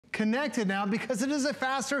connected now because it is a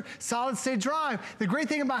faster solid state drive. The great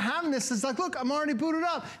thing about having this is like, look, I'm already booted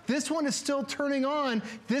up. This one is still turning on.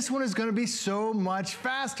 This one is gonna be so much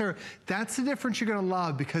faster. That's the difference you're gonna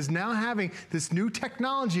love, because now having this new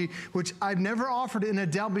technology, which I've never offered in a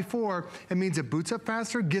Dell before, it means it boots up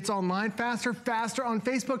faster, gets online faster, faster on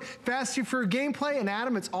Facebook, faster for your gameplay, and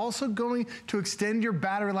Adam, it's also going to extend your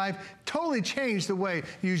battery life, totally change the way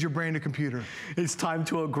you use your brand new computer. It's time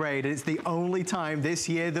to upgrade. It's the only time this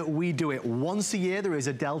year that we do it. Once a year, there is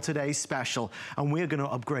a Dell Today special, and we're gonna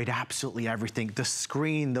upgrade absolutely everything. The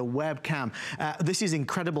screen, the webcam. This is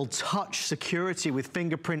incredible touch security with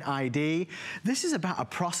fingerprint ID. This is about a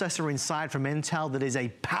processor inside from Intel that is a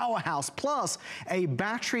powerhouse, plus a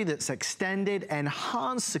battery that's extended,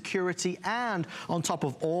 enhanced security, and on top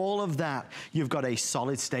of all of that, you've got a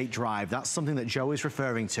solid state drive. That's something that Joe is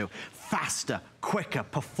referring to. Faster, quicker,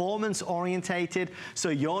 performance orientated, so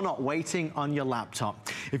you're not waiting on your laptop.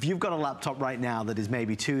 If you've got a laptop right now that is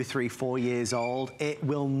maybe 2, 3, 4 years old, it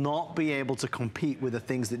will not be able to compete with the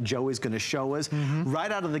things that Joe is gonna show us.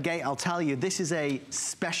 Right out of the gate, I'll tell you, this is a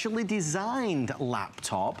specially designed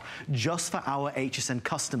laptop just for our HSN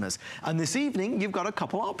customers. And this evening, you've got a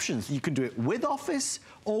couple options. You can do it with Office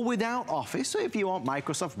or without Office. So if you want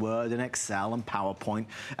Microsoft Word and Excel and PowerPoint,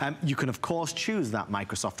 you can of course choose that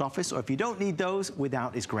Microsoft Office, or if you don't need those,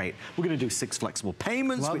 without is great. We're gonna do 6 flexible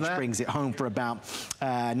payments, which brings it home for about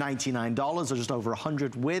 $99 or just over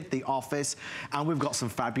 $100 with the Office. And we've got some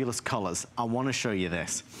fabulous colors. I wanna show you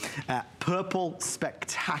this. Purple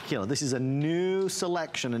Spectacular. This is a new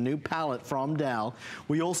selection, a new palette from Dell.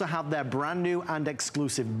 We also have their brand new and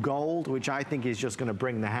exclusive gold, which I think is just gonna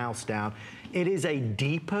bring the house down. It is a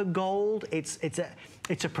deeper gold. It's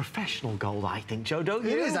a professional gold, I think, Joe, don't you?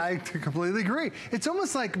 It is, I completely agree. It's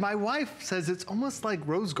almost like, my wife says it's almost like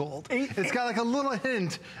rose gold. It's got like a little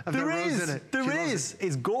hint of the rose in it. There is.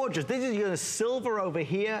 It's gorgeous. This is your silver over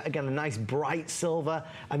here. Again, a nice bright silver.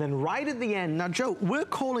 And then right at the end, now Joe, we're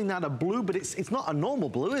calling that a blue, but it's not a normal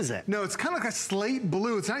blue, is it? No, it's kind of like a slate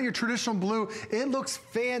blue. It's not your traditional blue. It looks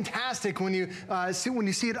fantastic when you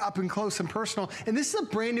see it up and close and personal. And this is a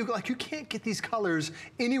brand new, like, you can't get these colors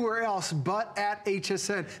anywhere else but at HSN.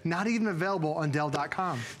 Not even available on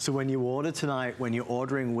Dell.com. So when you order tonight, when you're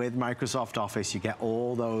ordering with Microsoft Office, you get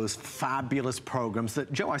all those fabulous programs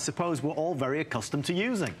that, Joe, I suppose we're all very accustomed to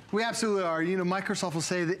using. We absolutely are. You know, Microsoft will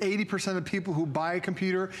say that 80% of people who buy a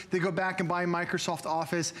computer, they go back and buy Microsoft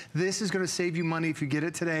Office. This is going to save you money if you get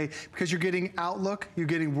it today, because you're getting Outlook, you're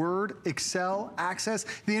getting Word, Excel, Access,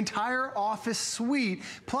 the entire Office suite.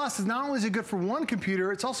 Plus, not only is it good for one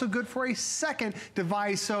computer, it's also good for a second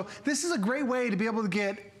device. So this is a great way to be able to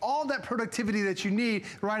get all that productivity that you need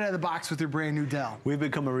right out of the box with your brand new Dell. We've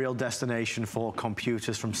become a real destination for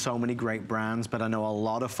computers from so many great brands, but I know a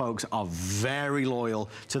lot of folks are very loyal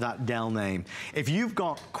to that Dell name. If you've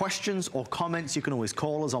got questions or comments, you can always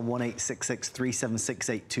call us on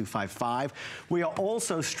 1-866-376-8255. We are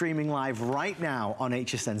also streaming live right now on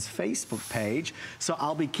HSN's Facebook page, so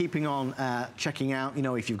I'll be keeping on checking out, you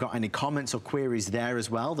know, if you've got any comments or queries there as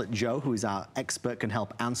well, that Joe, who is our expert, can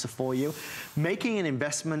help answer for you. Making an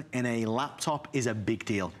investment in a laptop is a big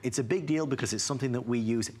deal. It's a big deal because it's something that we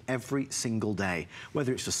use every single day.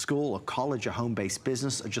 Whether it's for school or college or home-based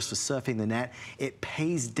business or just for surfing the net, it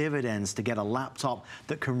pays dividends to get a laptop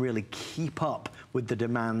that can really keep up with the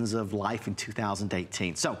demands of life in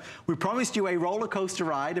 2018. So we promised you a roller coaster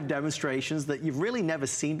ride of demonstrations that you've really never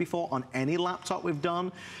seen before on any laptop we've done.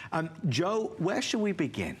 Joe, where should we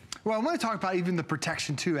begin? Well, I want to talk about even the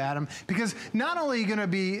protection too, Adam, because not only are you going to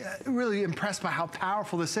be really impressed by how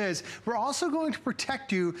powerful this is, we're also going to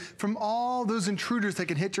protect you from all those intruders that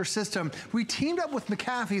can hit your system. We teamed up with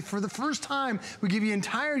McAfee for the first time. We give you an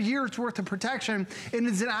entire year's worth of protection, and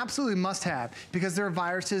it's an absolutely must-have, because there are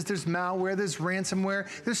viruses, there's malware, there's ransomware,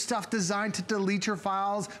 there's stuff designed to delete your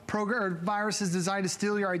files, viruses designed to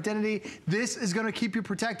steal your identity. This is going to keep you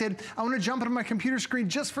protected. I want to jump onto my computer screen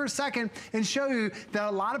just for a second and show you that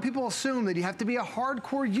a lot of people assume that you have to be a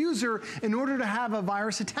hardcore user in order to have a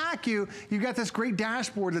virus attack you. You've got this great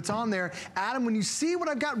dashboard that's on there. Adam, when you see what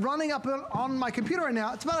I've got running up on my computer right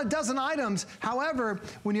now, it's about a dozen items. However,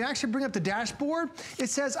 when you actually bring up the dashboard, it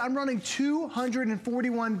says I'm running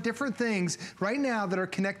 241 different things right now that are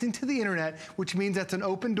connecting to the internet, which means that's an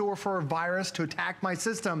open door for a virus to attack my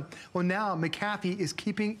system. Well, now McAfee is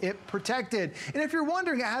keeping it protected. And if you're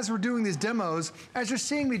wondering, as we're doing these demos, as you're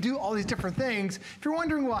seeing me do all these different things, if you're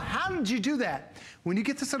wondering, well, how did you do that? When you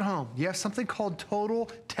get this at home, you have something called Total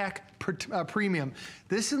Tech Premium.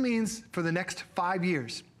 This means for the next 5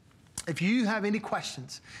 years, if you have any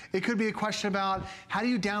questions, it could be a question about how do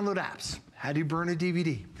you download apps? How do you burn a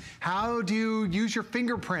DVD? How do you use your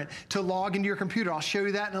fingerprint to log into your computer? I'll show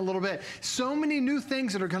you that in a little bit. So many new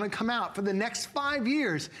things that are going to come out for the next 5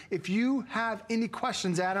 years. If you have any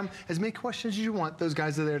questions, Adam, as many questions as you want, those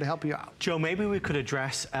guys are there to help you out. Joe, maybe we could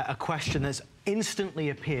address a question that's instantly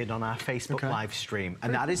appeared on our Facebook live stream,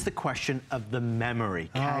 and that is the question of the memory.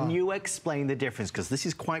 Can you explain the difference? Because this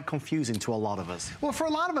is quite confusing to a lot of us. Well, for a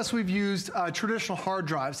lot of us, we've used traditional hard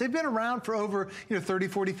drives. They've been around for over 30,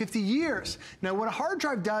 40, 50 years. Now, what a hard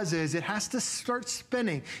drive does is it has to start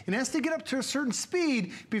spinning. It has to get up to a certain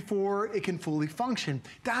speed before it can fully function.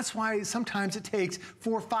 That's why sometimes it takes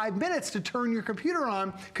 4 or 5 minutes to turn your computer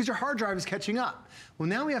on because your hard drive is catching up. Well,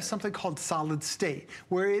 now we have something called solid state,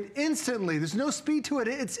 where it instantly, there's no speed to it,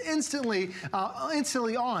 it's instantly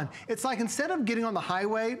on. It's like instead of getting on the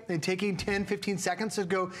highway and taking 10, 15 seconds to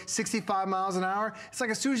go 65 miles an hour, it's like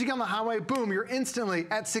as soon as you get on the highway, boom, you're instantly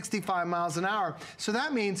at 65 miles an hour. So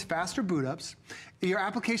that means faster boot ups. Your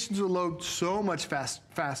applications will load so much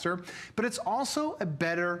faster, but it's also a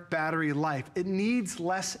better battery life. It needs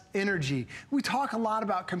less energy. We talk a lot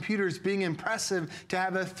about computers being impressive to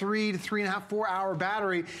have a 3 to 3.5, 4 hour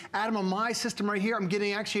battery. Adam, on my system right here, I'm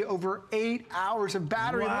getting actually over 8 hours of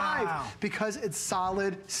battery life because it's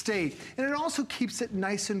solid state. And it also keeps it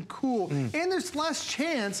nice and cool. And there's less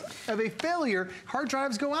chance of a failure. Hard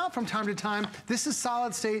drives go out from time to time. This is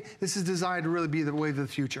solid state. This is designed to really be the wave of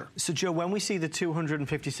the future. So Joe, when we see the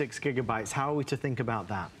 256 gigabytes, how are we to think about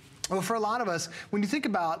that? Well, for a lot of us, when you think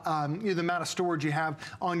about the amount of storage you have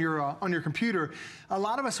on your computer, a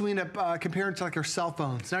lot of us, we end up comparing it to like our cell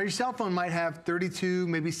phones. Now, your cell phone might have 32,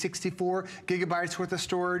 maybe 64 gigabytes worth of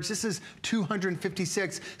storage. This is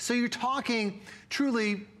 256. So you're talking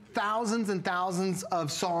truly thousands and thousands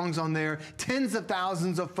of songs on there, tens of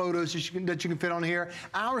thousands of photos that you can fit on here,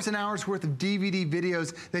 hours and hours worth of DVD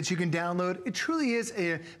videos that you can download. It truly is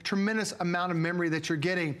a tremendous amount of memory that you're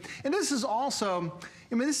getting. And this is also,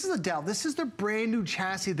 I mean, this is a Dell. This is their brand new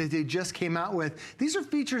chassis that they just came out with. These are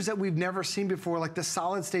features that we've never seen before, like the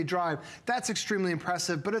solid state drive. That's extremely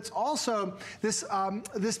impressive, but it's also this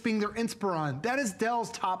being their Inspiron. That is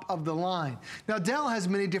Dell's top of the line. Now, Dell has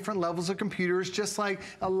many different levels of computers, just like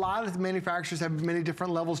a lot of the manufacturers have many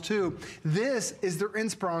different levels too. This is their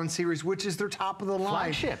Inspiron series, which is their top of the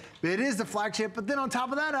line. Flagship. It is the flagship, but then on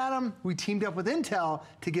top of that, Adam, we teamed up with Intel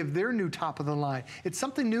to give their new top of the line. It's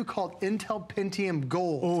something new called Intel Pentium Gold.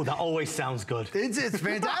 Oh, that always sounds good. It's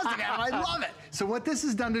fantastic. I love it. So what this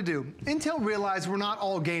is done to do, Intel realized we're not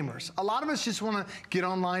all gamers. A lot of us just want to get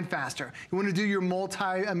online faster. You want to do your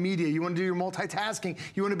multimedia. You want to do your multitasking.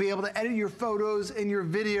 You want to be able to edit your photos and your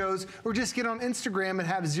videos, or just get on Instagram and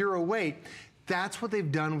have zero wait. That's what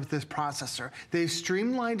they've done with this processor. They've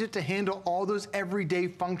streamlined it to handle all those everyday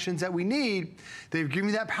functions that we need. They've given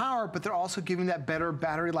you that power, but they're also giving that better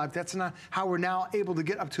battery life. That's not how we're now able to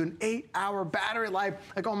get up to an 8-hour battery life,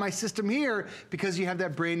 like on my system here, because you have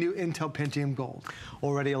that brand new Intel Pentium Gold.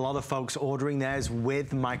 Already a lot of folks ordering theirs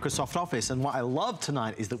with Microsoft Office. And what I love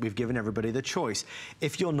tonight is that we've given everybody the choice.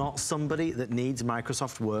 If you're not somebody that needs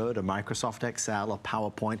Microsoft Word or Microsoft Excel or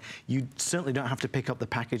PowerPoint, you certainly don't have to pick up the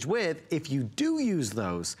package with. If you do use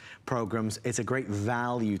those programs, it's a great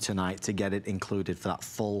value tonight to get it included for that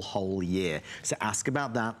full whole year. So ask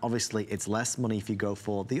about that. Obviously, it's less money if you go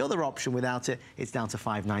for the other option. Without it, it's down to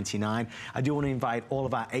 $5.99. I do want to invite all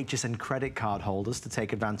of our HSN credit card holders to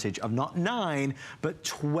take advantage of not 9, but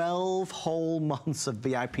 12 whole months of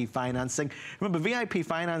VIP financing. Remember, VIP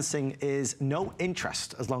financing is no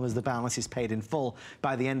interest as long as the balance is paid in full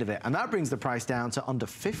by the end of it. And that brings the price down to under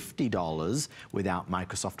 $50 without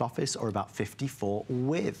Microsoft Office, or about $54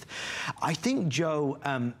 with. I think, Joe,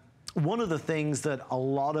 one of the things that a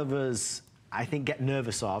lot of us, I think, get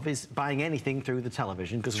nervous of is buying anything through the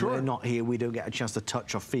television, because we're not here, we don't get a chance to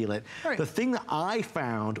touch or feel it. Right. The thing that I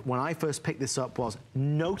found when I first picked this up was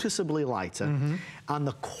noticeably lighter, and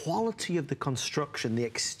the quality of the construction, the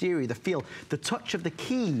exterior, the feel, the touch of the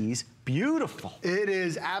keys, beautiful. It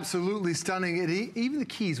is absolutely stunning. Even the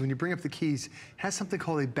keys, when you bring up the keys, has something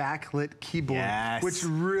called a backlit keyboard, which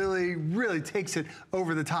really, really takes it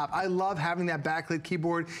over the top. I love having that backlit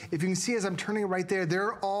keyboard. If you can see as I'm turning it right there, there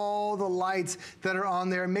are all the lights that are on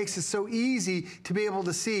there. It makes it so easy to be able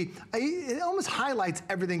to see. It almost highlights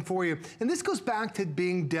everything for you. And this goes back to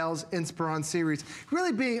being Dell's Inspiron series,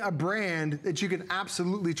 really being a brand that you can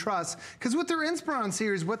absolutely trust. Because with their Inspiron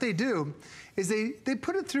series, what they do is they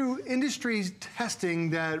put it through industry testing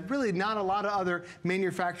that really not a lot of other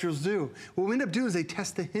manufacturers do. What we end up doing is they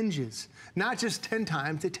test the hinges, not just 10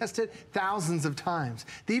 times, they test it thousands of times.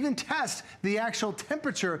 They even test the actual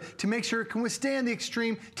temperature to make sure it can withstand the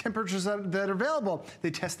extreme temperatures that are available. They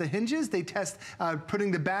test the hinges, they test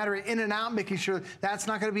putting the battery in and out, making sure that's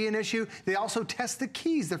not going to be an issue. They also test the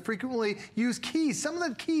keys, the frequently used keys. Some of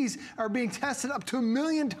the keys are being tested up to 1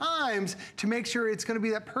 million times to make sure it's going to be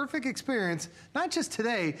that perfect experience, not just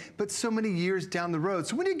today, but so many years down the road.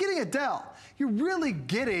 So when you're getting a Dell, you're really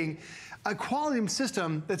getting a quality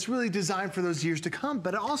system that's really designed for those years to come.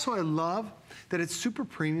 But also I love that it's super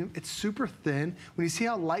premium, it's super thin. When you see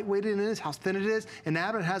how lightweight it is, how thin it is, and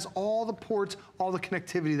now it has all the ports, all the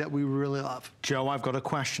connectivity that we really love. Joe, I've got a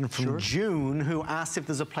question from June, who asked if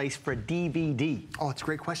there's a place for a DVD. Oh, it's a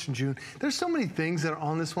great question, June. There's so many things that are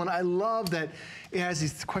on this one. I love that it has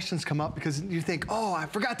these questions come up because you think, oh, I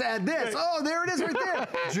forgot to add this. Oh, there it is right there.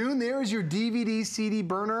 June, there is your DVD CD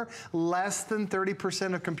burner. Less than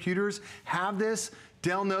 30% of computers have this.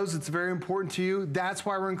 Dell knows it's very important to you. That's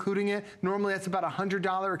why we're including it. Normally, that's about a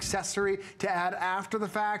 $100 accessory to add after the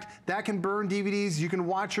fact. That can burn DVDs. You can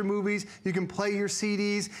watch your movies. You can play your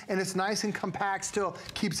CDs. And it's nice and compact still.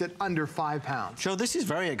 Keeps it under 5 pounds. Joe, this is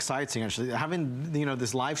very exciting, actually. Having, you know,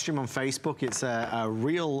 this live stream on Facebook, it's a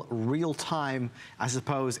real-time, I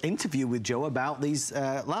suppose, interview with Joe about these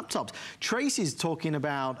laptops. Tracy's talking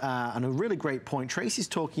about, and a really great point, Tracy's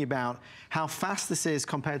talking about how fast this is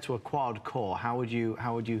compared to a quad core. How would you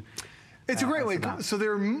It's a great way. So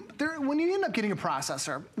when you end up getting a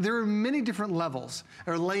processor, there are many different levels,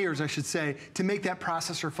 or layers, I should say, to make that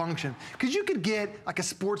processor function. Because you could get like a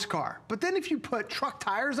sports car, but then if you put truck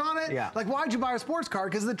tires on it, like why'd you buy a sports car?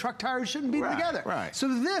 Because the truck tires shouldn't be together. So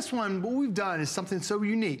this one, what we've done is something so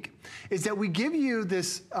unique, is that we give you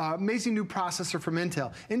this amazing new processor from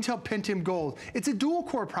Intel, Intel Pentium Gold. It's a dual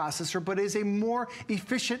core processor, but is a more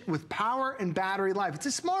efficient with power and battery life. It's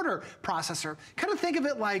a smarter processor. Kind of think of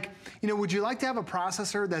it like, you know, would you like to have a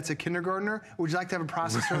processor that's a kindergartner? Or would you like to have a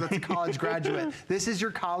processor that's a college graduate? This is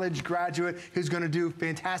your college graduate who's going to do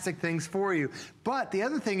fantastic things for you. But the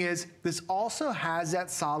other thing is, this also has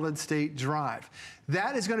that solid state drive.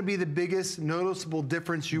 That is going to be the biggest noticeable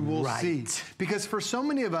difference you will see. Because for so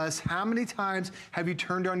many of us, how many times have you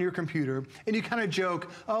turned on your computer and you kind of joke,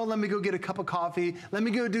 oh, let me go get a cup of coffee, let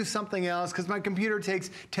me go do something else because my computer takes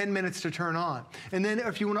 10 minutes to turn on. And then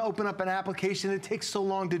if you want to open up an application, it takes so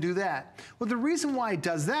long to do that. Well, the reason why it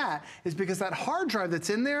does that is because that hard drive that's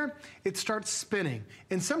in there, it starts spinning.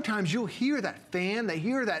 And sometimes you'll hear that fan,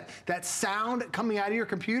 that sound coming out of your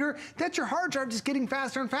computer. That's your hard drive just getting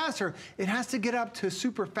faster and faster. It has to get up to a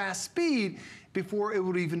super fast speed before it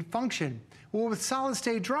would even function. Well, with solid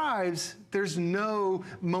state drives, there's no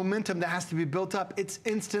momentum that has to be built up. It's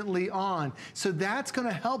instantly on. So that's going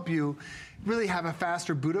to help you really have a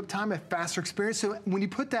faster boot up time, a faster experience. So when you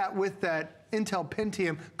put that with that Intel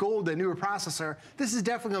Pentium Gold, the newer processor, this is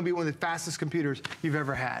definitely going to be one of the fastest computers you've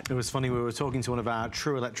ever had. It was funny, we were talking to one of our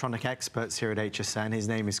true electronic experts here at HSN. His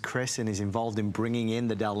name is Chris, and he's involved in bringing in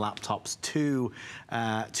the Dell laptops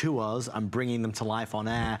to us and bringing them to life on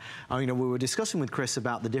air. You know, we were discussing with Chris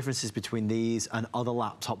about the differences between these and other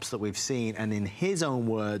laptops that we've seen, and in his own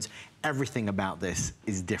words, everything about this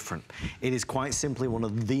is different. It is quite simply one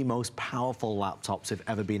of the most powerful laptops we've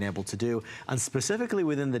ever been able to do. And specifically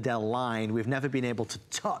within the Dell line, we've never been able to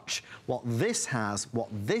touch what this has, what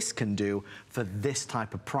this can do for this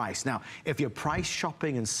type of price. Now, if you're price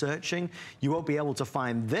shopping and searching, you won't be able to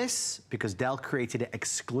find this because Dell created it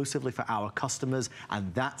exclusively for our customers.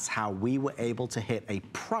 And that's how we were able to hit a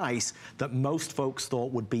price that most folks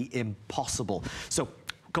thought would be impossible. So,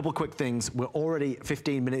 couple of quick things. We're already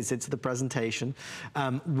 15 minutes into the presentation.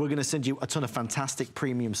 We're going to send you a ton of fantastic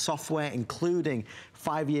premium software, including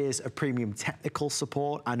 5 years of premium technical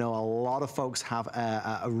support. I know a lot of folks have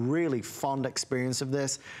a really fond experience of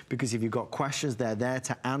this because if you've got questions, they're there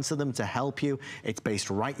to answer them, to help you. It's based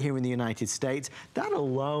right here in the United States. That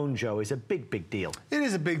alone, Joe, is a big, big deal. It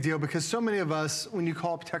is a big deal because so many of us, when you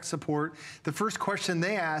call up tech support, the first question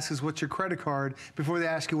they ask is what's your credit card before they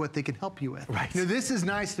ask you what they can help you with. Right. You know, this is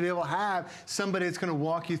nice to be able to have somebody that's going to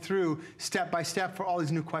walk you through step by step for all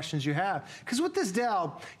these new questions you have. Because with this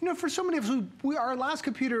Dell, you know, for so many of us, our last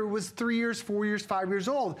computer was 3 years, 4 years, 5 years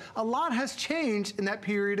old. A lot has changed in that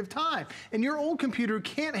period of time. And your old computer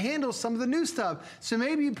can't handle some of the new stuff. So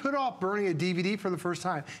maybe you put off burning a DVD for the first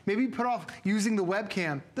time. Maybe you put off using the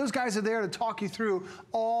webcam. Those guys are there to talk you through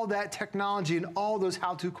all that technology and all those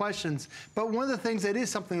how-to questions. But one of the things that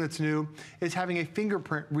is something that's new is having a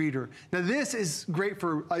fingerprint reader. Now this is great for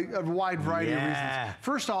for a wide variety of reasons.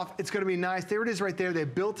 First off, it's going to be nice. There it is right there. They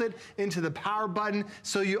built it into the power button,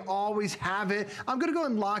 so you always have it. I'm going to go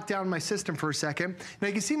and lock down my system for a second. Now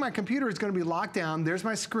you can see my computer is going to be locked down. There's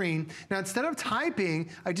my screen. Now instead of typing,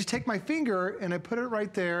 I just take my finger and I put it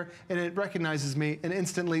right there, and it recognizes me and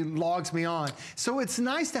instantly logs me on. So it's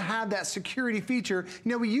nice to have that security feature.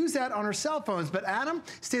 You know, we use that on our cell phones, but Adam,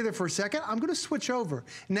 stay there for a second. I'm going to switch over.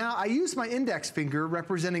 Now I use my index finger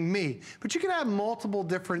representing me, but you can have multiple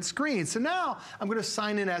different screens. So now I'm going to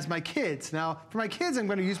sign in as my kids. Now for my kids, I'm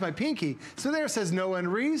going to use my pinky. So there it says Noah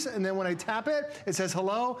and Reese, and then when I tap it, it says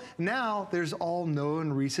hello. Now there's all Noah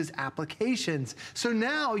and Reese's applications. So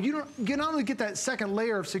now you not only get that second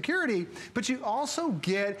layer of security, but you also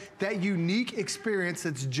get that unique experience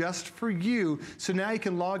that's just for you. So now you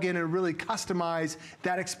can log in and really customize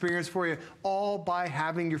that experience for you, all by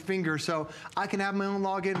having your finger. So I can have my own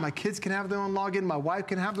login, my kids can have their own login, my wife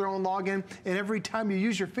can have their own login, and every time you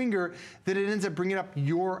use your finger, then it ends up bringing up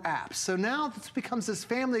your apps. So now this becomes this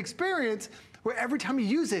family experience where every time you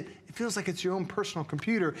use it, it feels like it's your own personal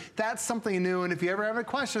computer. That's something new, and if you ever have any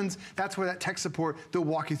questions, that's where that tech support, they'll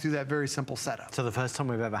walk you through that very simple setup. So the first time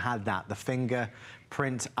we've ever had that, the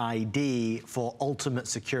fingerprint ID for ultimate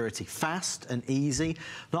security. Fast and easy,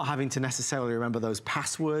 not having to necessarily remember those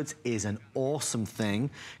passwords is an awesome thing,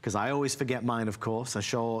 because I always forget mine, of course. I'm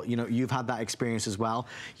sure you know you've had that experience as well.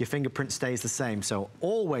 Your fingerprint stays the same, so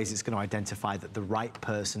always it's going to identify that the right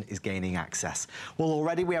person is gaining access. Well,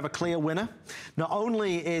 already we have a clear winner. Not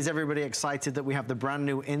only is everybody excited that we have the brand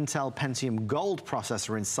new Intel Pentium Gold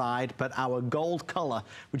processor inside, but our gold color,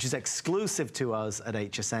 which is exclusive to us at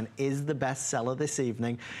HSN, is the best seller this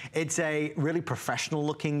evening. It's a really professional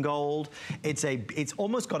looking gold. It's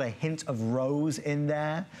almost got a hint of rose in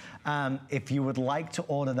there. If you would like to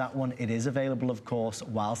order that one, it is available, of course,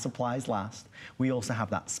 while supplies last. We also have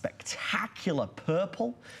that spectacular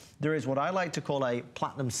purple. There is what I like to call a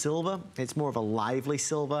platinum silver. It's more of a lively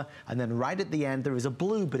silver. And then right at the end, there is a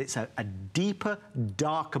blue, but it's a deeper,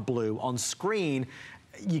 darker blue. On screen,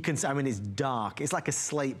 you can, I mean, it's dark. It's like a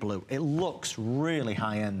slate blue. It looks really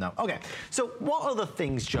high-end, though. Okay, so what other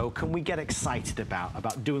things, Joe, can we get excited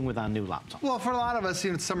about doing with our new laptop? Well, for a lot of us,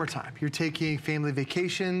 you know, it's summertime. You're taking family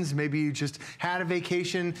vacations. Maybe you just had a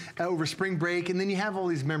vacation over spring break, and then you have all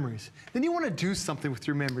these memories. Then you want to do something with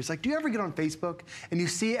your memories. Like, do you ever get on Facebook and you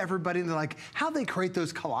see everybody and they're like, how'd they create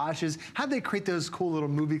those collages? How'd they create those cool little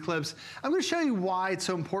movie clips? I'm going to show you why it's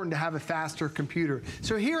so important to have a faster computer.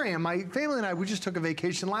 So here I am. My family and I, we just took a vacation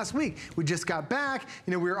last week. We just got back,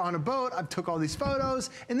 you know, we were on a boat, I took all these photos,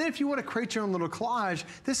 and then if you want to create your own little collage,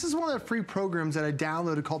 this is one of the free programs that I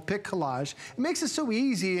downloaded called Pick Collage. It makes it so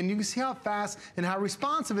easy, and you can see how fast and how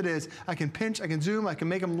responsive it is. I can pinch, I can zoom, I can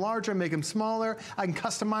make them larger, make them smaller, I can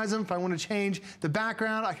customize them. If I want to change the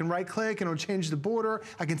background, I can right click and it'll change the border,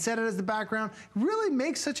 I can set it as the background. It really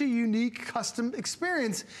makes such a unique custom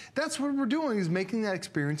experience. That's what we're doing, is making that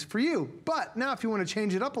experience for you. But now if you want to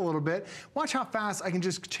change it up a little bit, watch how fast I can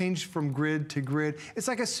just change from grid to grid. It's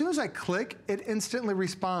like as soon as I click, it instantly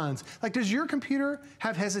responds. Like, does your computer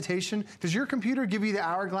have hesitation? Does your computer give you the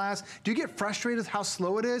hourglass? Do you get frustrated with how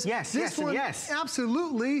slow it is? Yes, this one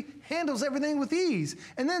absolutely handles everything with ease.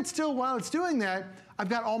 And then still, while it's doing that, I've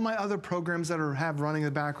got all my other programs that have running in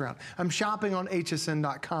the background. I'm shopping on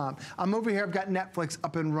hsn.com. I'm over here, I've got Netflix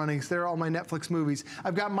up and running, so there are all my Netflix movies.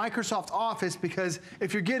 I've got Microsoft Office, because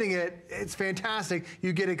if you're getting it, it's fantastic.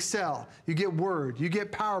 You get Excel, you get Word, you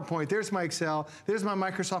get PowerPoint. There's my Excel, there's my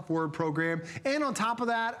Microsoft Word program. And on top of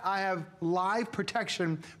that, I have live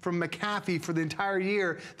protection from McAfee for the entire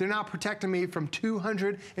year. They're now protecting me from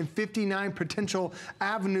 259 potential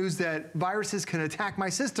avenues that viruses can attack my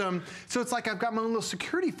system. So it's like I've got my own little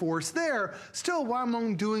security force there, still while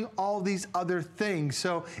I'm doing all these other things.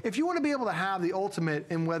 So if you want to be able to have the ultimate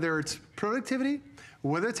in whether it's productivity,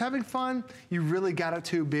 whether it's having fun, you really got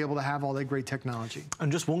to be able to have all that great technology. And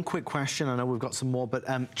just one quick question, I know we've got some more, but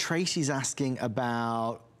Tracy's asking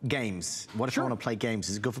about games. What if I want to play games?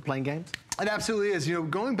 Is it good for playing games? It absolutely is. You know,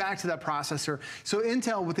 going back to that processor, so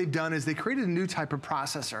Intel, what they've done is they created a new type of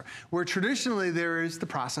processor, where traditionally there is the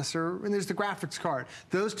processor and there's the graphics card.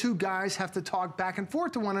 Those two guys have to talk back and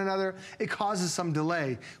forth to one another. It causes some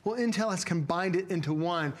delay. Well, Intel has combined it into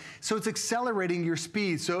one, so it's accelerating your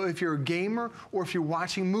speed. So if you're a gamer or if you're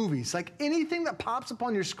watching movies, like anything that pops up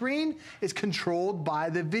on your screen is controlled by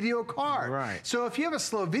the video card. Right. So if you have a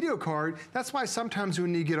slow video card, that's why sometimes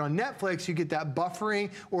when you get on Netflix, you get that buffering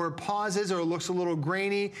or pauses, or it looks a little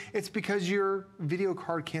grainy, it's because your video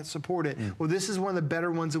card can't support it. Well, this is one of the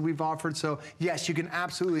better ones that we've offered, so yes, you can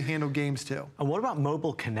absolutely handle games too. And what about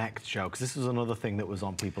Mobile Connect, Joe? Because this was another thing that was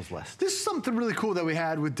on people's list. This is something really cool that we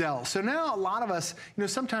had with Dell. So now a lot of us, you know,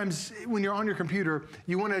 sometimes when you're on your computer,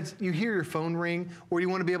 you hear your phone ring, or you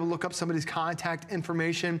want to be able to look up somebody's contact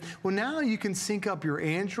information. Well, now you can sync up your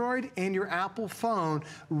Android and your Apple phone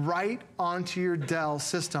right onto your Dell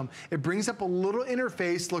system. It brings up a little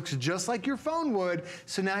interface, looks just like your phone would,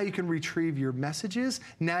 so now you can retrieve your messages,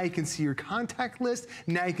 now you can see your contact list,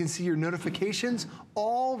 now you can see your notifications,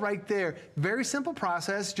 all right there. Very simple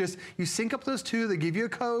process, just you sync up those two, they give you a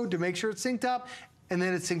code to make sure it's synced up, and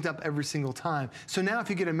then it's synced up every single time. So now if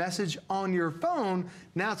you get a message on your phone,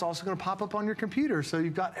 now it's also gonna pop up on your computer, so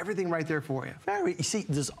you've got everything right there for you. You see,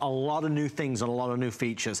 there's a lot of new things and a lot of new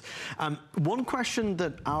features. One question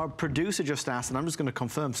that our producer just asked, and I'm just gonna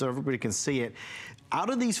confirm so everybody can see it, out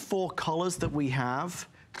of these 4 colors that we have,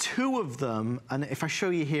 2 of them, and if I show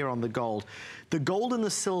you here on the gold and the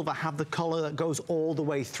silver have the color that goes all the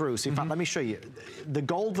way through. So in fact, let me show you. The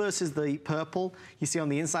gold versus the purple, you see on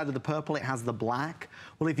the inside of the purple, it has the black.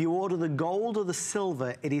 Well, if you order the gold or the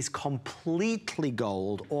silver, it is completely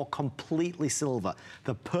gold or completely silver.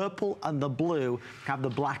 The purple and the blue have the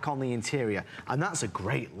black on the interior. And that's a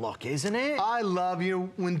great look, isn't it? I love, you know,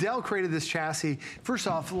 when Dell created this chassis, first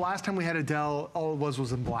off, the last time we had a Dell, all it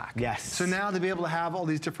was in black. Yes. So now to be able to have all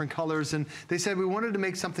these different colors, and they said we wanted to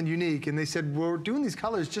make something unique, and they said, we're doing these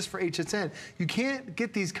colors just for HSN. You can't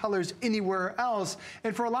get these colors anywhere else.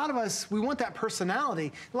 And for a lot of us, we want that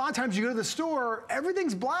personality. A lot of times you go to the store,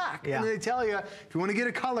 everything's black. Yeah. And they tell you, if you want to get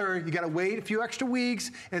a color, you got to wait a few extra weeks,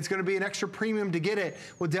 and it's going to be an extra premium to get it.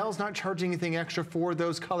 Well, Dell's not charging anything extra for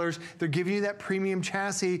those colors. They're giving you that premium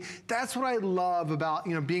chassis. That's what I love about,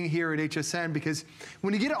 you know, being here at HSN, because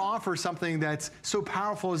when you get to offer something that's so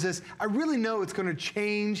powerful as this, I really know it's going to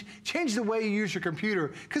change the way you use your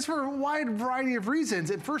computer, because for a wide variety of reasons.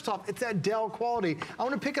 And first off, it's that Dell quality. I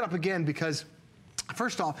want to pick it up again because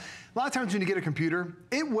first off, a lot of times when you get a computer,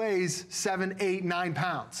 it weighs 7, 8, 9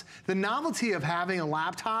 pounds. The novelty of having a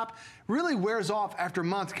laptop really wears off after a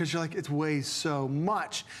month because you're like, it weighs so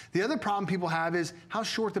much. The other problem people have is how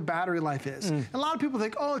short the battery life is. And a lot of people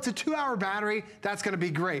think, oh, it's a 2-hour battery, that's gonna be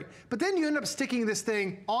great. But then you end up sticking this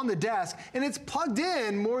thing on the desk and it's plugged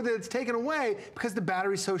in more than it's taken away because the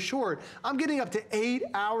battery's so short. I'm getting up to 8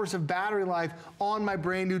 hours of battery life on my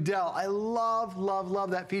brand new Dell. I love, love, love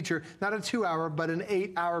that feature. Not a 2-hour, but an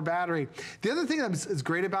 8-hour battery. The other thing that's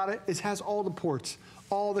great about it is it has all the ports,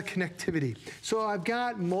 all the connectivity. So I've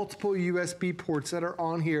got multiple USB ports that are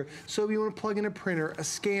on here. So if you want to plug in a printer, a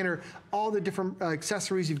scanner, all the different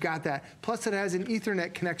accessories, you've got that. Plus it has an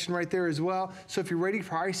Ethernet connection right there as well. So if you're ready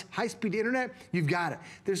for high-speed internet, you've got it.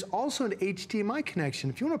 There's also an HDMI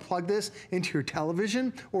connection. If you want to plug this into your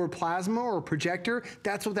television or a plasma or a projector,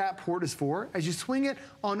 that's what that port is for. As you swing it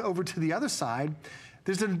on over to the other side,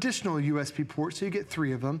 there's an additional USB port, so you get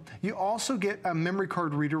 3 of them. You also get a memory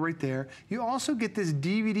card reader right there. You also get this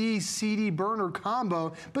DVD CD burner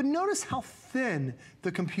combo, but notice how thin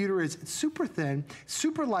the computer is. It's super thin,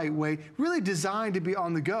 super lightweight, really designed to be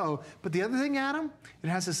on the go. But the other thing, Adam, it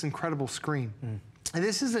has this incredible screen. And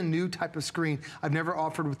this is a new type of screen I've never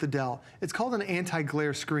offered with the Dell. It's called an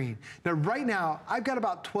anti-glare screen. Now, right now, I've got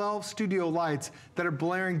about 12 studio lights that are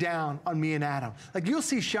blaring down on me and Adam. Like, you'll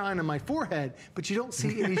see shine on my forehead, but you don't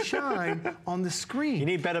see any shine on the screen. You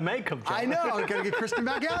need better makeup, Joe. I know, I gotta get Kristen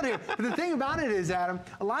back out here. But the thing about it is, Adam,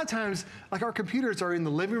 a lot of times, like our computers are in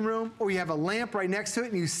the living room, or you have a lamp right next to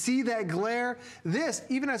it, and you see that glare. This,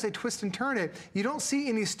 even as I twist and turn it, you don't see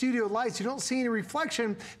any studio lights, you don't see any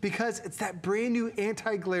reflection, because it's that brand new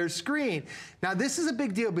anti-glare screen. Now this is a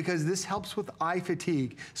big deal because this helps with eye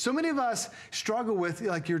fatigue. So many of us struggle with,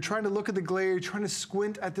 like, you're trying to look at the glare, you're trying to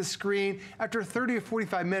squint at the screen. After 30 or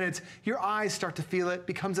 45 minutes, your eyes start to feel it,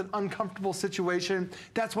 becomes an uncomfortable situation.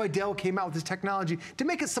 That's why Dell came out with this technology to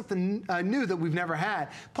make it something new that we've never had.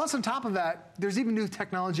 Plus on top of that, there's even new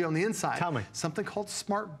technology on the inside. Tell me. Something called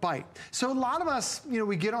Smart Bite. So a lot of us, you know,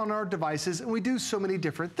 we get on our devices and we do so many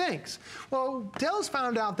different things. Well, Dell's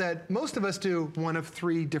found out that most of us do one of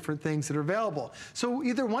 3 different things that are available. So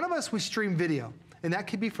either one of us, we stream video. And that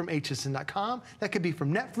could be from hsn.com, that could be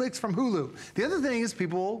from Netflix, from Hulu. The other thing is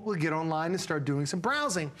people will get online and start doing some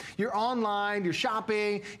browsing. You're online, you're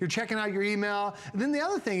shopping, you're checking out your email. And then the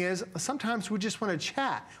other thing is sometimes we just want to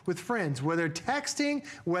chat with friends, whether texting,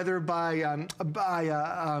 whether by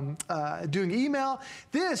doing email.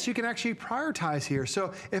 This you can actually prioritize here.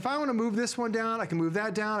 So if I want to move this one down, I can move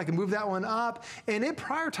that down, I can move that one up, and it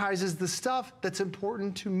prioritizes the stuff that's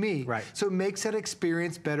important to me. Right. So it makes that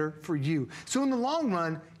experience better for you. So in the long long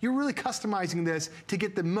run, you're really customizing this to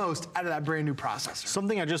get the most out of that brand new processor.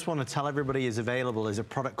 Something I just want to tell everybody is available is a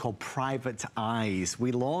product called Private Eyes.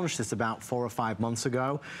 We launched this about 4 or 5 months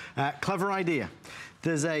ago. Clever idea.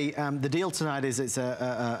 There's the deal tonight is it's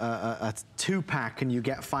a 2-pack and you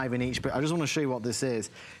get 5 in each, but I just want to show you what this is.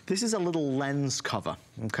 This is a little lens cover,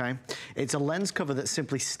 okay? It's a lens cover that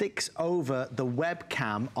simply sticks over the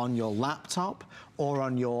webcam on your laptop or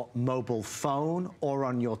on your mobile phone or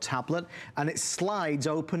on your tablet, and it slides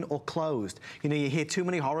open or closed. You know, you hear too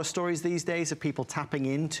many horror stories these days of people tapping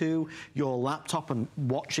into your laptop and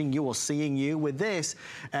watching you or seeing you. With this,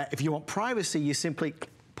 if you want privacy, you simply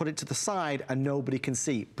put it to the side and nobody can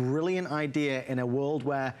see. Brilliant idea in a world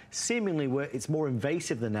where seemingly it's more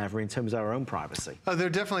invasive than ever in terms of our own privacy. There are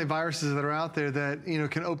definitely viruses that are out there that, you know,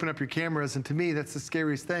 can open up your cameras, and to me, that's the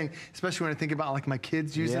scariest thing, especially when I think about like my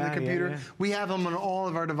kids using the computer. We have them on all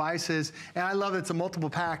of our devices, and I love it. It's a multiple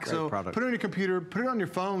pack. Great so product. Put it on your computer, put it on your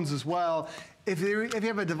phones as well. If you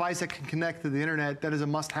have a device that can connect to the internet, that is a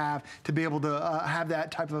must-have to be able to have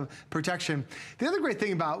that type of protection. The other great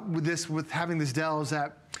thing about with having this Dell is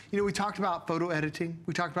that, you know, we talked about photo editing.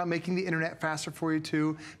 We talked about making the internet faster for you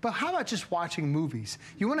too. But how about just watching movies?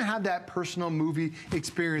 You want to have that personal movie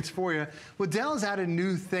experience for you. Well, Dell has added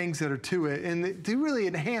new things that are to it, and to really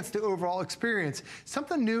enhance the overall experience.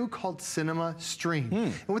 Something new called Cinema Stream.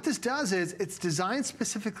 And what this does is it's designed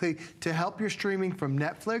specifically to help your streaming from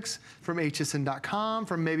Netflix, from HSN.com,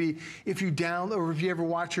 from maybe if you download or if you ever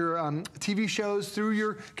watch your TV shows through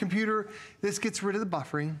your computer. This gets rid of the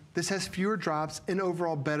buffering. This has fewer drops and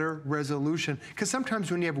overall better resolution. Because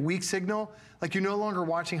sometimes when you have weak signal, like you're no longer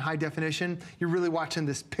watching high definition, you're really watching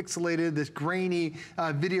this pixelated, this grainy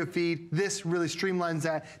video feed. This really streamlines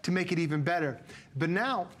that to make it even better. But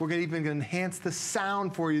now we're gonna even enhance the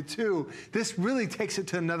sound for you too. This really takes it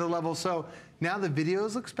to another level. So now the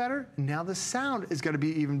videos looks better, and now the sound is gonna be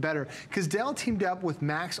even better. Because Dell teamed up with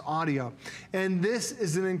Max Audio, and this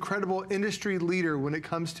is an incredible industry leader when it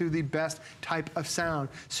comes to the best type of sound.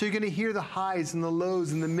 So you're gonna hear the highs and the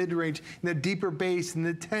lows and the mid-range and the deeper bass and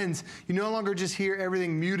the tens. You no longer just hear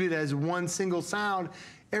everything muted as one single sound.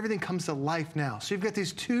 Everything comes to life now. So you've got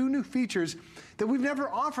these 2 new features that we've never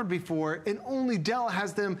offered before, and only Dell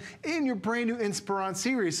has them in your brand new Inspiron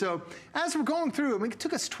series. So as we're going through, I mean, it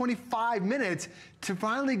took us 25 minutes to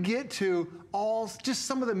finally get to just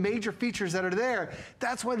some of the major features that are there.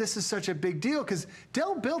 That's why this is such a big deal, because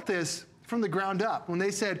Dell built this from the ground up. When they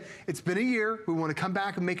said, it's been a year, we want to come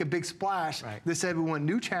back and make a big splash, they said we want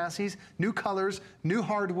new chassis, new colors, new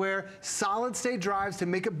hardware, solid state drives to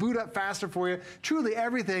make it boot up faster for you. Truly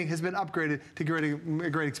everything has been upgraded to a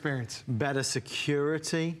great experience. Better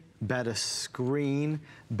security, better screen,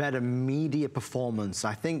 better media performance.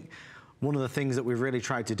 I think one of the things that we've really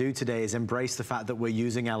tried to do today is embrace the fact that we're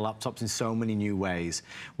using our laptops in so many new ways,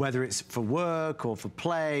 whether it's for work or for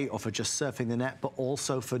play or for just surfing the net, but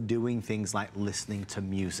also for doing things like listening to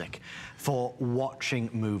music, for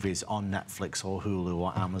watching movies on Netflix or Hulu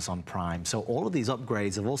or Amazon Prime. So all of these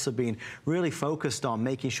upgrades have also been really focused on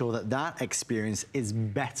making sure that that experience is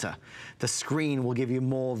better. The screen will give you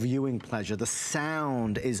more viewing pleasure. The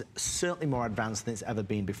sound is certainly more advanced than it's ever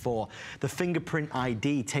been before. The fingerprint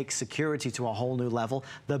ID takes security to a whole new level.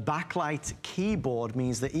 The backlight keyboard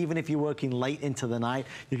means that even if you're working late into the night,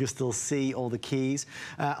 you can still see all the keys.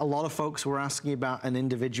 A lot of folks were asking about an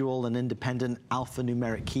individual and independent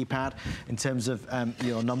alphanumeric keypad in terms of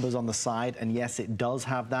your numbers on the side, and yes, it does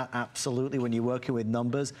have that, absolutely. When you're working with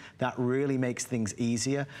numbers, that really makes things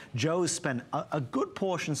easier. Joe's spent a good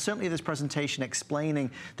portion, certainly of this presentation,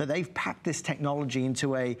 explaining that they've packed this technology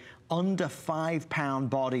into a under 5-pound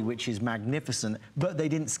body, which is magnificent, but they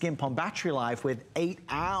didn't skimp on battery life with 8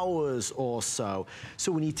 hours or so. So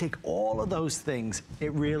when you take all of those things,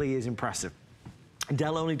 it really is impressive.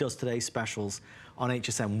 Dell only does today's specials on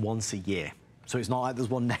HSN once a year. So it's not like there's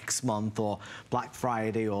one next month or Black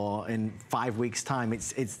Friday or in 5 weeks' time.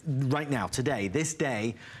 It's right now, today, this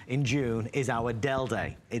day in June is our Dell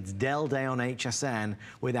Day. It's Dell Day on HSN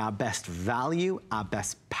with our best value, our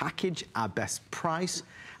best package, our best price,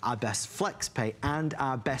 our best flex pay, and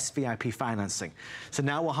our best VIP financing. So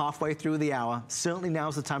now we're halfway through the hour. Certainly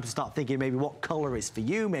now's the time to start thinking maybe what color is for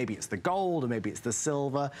you. Maybe it's the gold or maybe it's the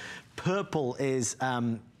silver. Purple is,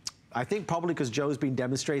 I think probably because Joe's been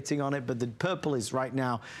demonstrating on it, but the purple is right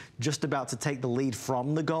now just about to take the lead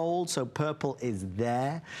from the gold, so purple is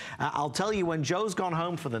there. I'll tell you, when Joe's gone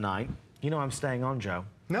home for the night, you know I'm staying on, Joe.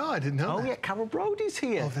 No, I didn't know Oh, that. yeah, Carol Brody's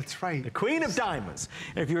here. Oh, that's right. The Queen of Diamonds.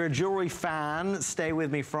 If you're a jewelry fan, stay with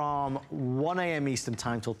me from 1 a.m. Eastern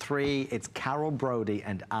time till 3. It's Carol Brody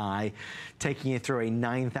and I taking you through a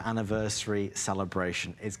 9th anniversary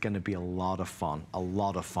celebration. It's going to be a lot of fun, a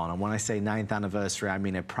lot of fun. And when I say 9th anniversary, I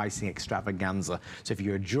mean a pricing extravaganza. So if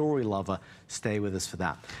you're a jewelry lover, stay with us for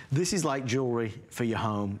that. This is like jewelry for your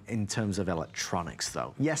home in terms of electronics,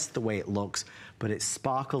 though. Yes, the way it looks, but it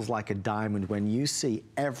sparkles like a diamond when you see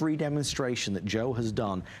every demonstration that Joe has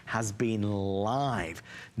done has been live.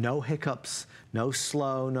 No hiccups, no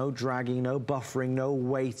slow, no dragging, no buffering, no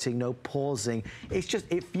waiting, no pausing. It's just,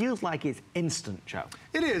 it feels like it's instant, Joe.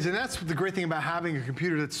 It is, and that's the great thing about having a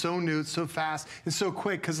computer that's so new, it's so fast, and so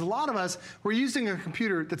quick, because a lot of us, we're using a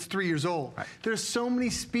computer that's 3 years old. Right. There's so many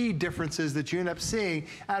speed differences that you end up seeing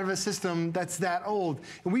out of a system that's that old.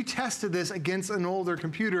 And we tested this against an older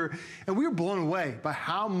computer, and we were blown away by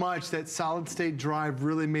how much that solid state drive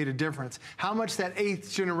really made a difference. How much that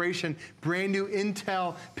 8th generation brand new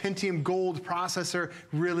Intel Pentium Gold processor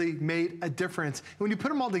really made a difference. And when you put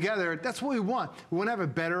them all together, that's what we want. We want to have a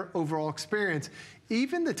better overall experience.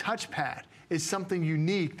 Even the touchpad is something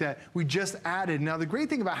unique that we just added. Now, the great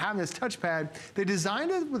thing about having this touchpad, they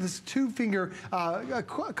designed it with this 2-finger, a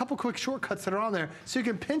couple quick shortcuts that are on there, so you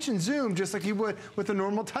can pinch and zoom just like you would with a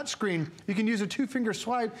normal touchscreen. You can use a 2-finger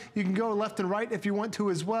swipe. You can go left and right if you want to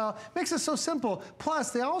as well. Makes it so simple.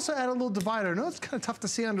 Plus, they also add a little divider. I know it's kind of tough to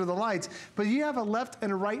see under the lights, but you have a left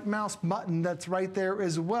and a right mouse button that's right there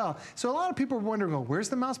as well. So a lot of people are wondering, well, where's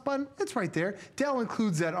the mouse button? It's right there. Dell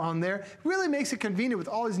includes that on there. Really makes it convenient with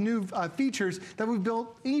all these new features that we've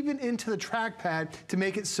built even into the trackpad to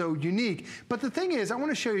make it so unique. But the thing is, I want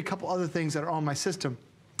to show you a couple other things that are on my system.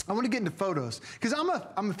 I want to get into photos because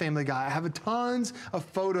I'm a family guy. I have tons of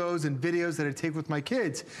photos and videos that I take with my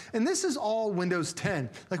kids. And this is all Windows 10.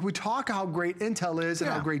 Like we talk how great Intel is and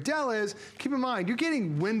how great Dell is. Keep in mind, you're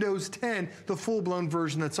getting Windows 10, the full-blown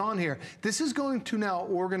version that's on here. This is going to now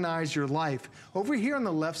organize your life. Over here on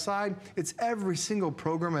the left side, it's every single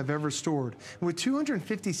program I've ever stored. And with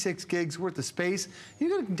 256 gigs worth of space, you're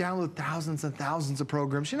going to download thousands and thousands of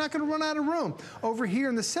programs. You're not going to run out of room. Over here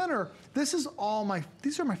in the center, this is all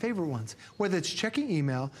these are my favorite ones. Whether it's checking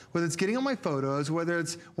email, whether it's getting on my photos, whether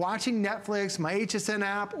it's watching Netflix, my HSN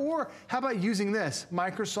app, or how about using this,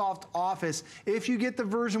 Microsoft Office. If you get the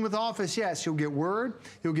version with Office, yes, you'll get Word,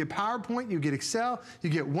 you'll get PowerPoint, you'll get Excel, you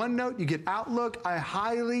get OneNote, you get Outlook. I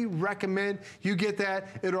highly recommend you get that.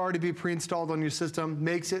 It'll already be pre-installed on your system.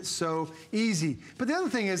 Makes it so easy. But the other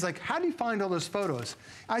thing is, like, how do you find all those photos?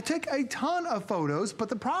 I take a ton of photos, but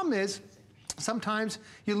the problem is, sometimes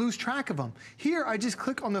you lose track of them. Here, I just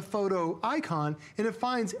click on the photo icon, and it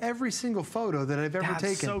finds every single photo that I've ever taken.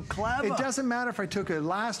 That's so clever. It doesn't matter if I took it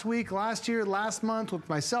last week, last year, last month with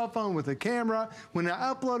my cell phone, with a camera. When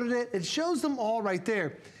I uploaded it, it shows them all right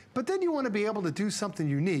there. But then you want to be able to do something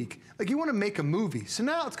unique. Like you want to make a movie. So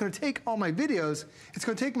now it's going to take all my videos, it's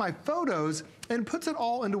going to take my photos, and puts it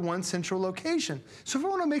all into one central location. So if I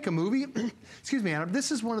want to make a movie, excuse me, Adam, this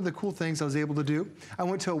is one of the cool things I was able to do. I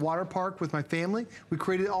went to a water park with my family. We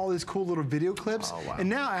created all these cool little video clips. Oh, wow. And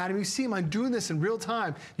now, Adam, you see I'm doing this in real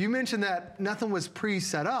time. You mentioned that nothing was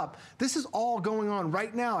pre-set up. This is all going on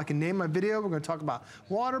right now. I can name my video. We're going to talk about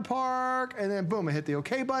water park, and then boom, I hit the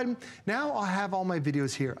OK button. Now I'll have all my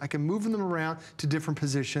videos here. I can move them around to different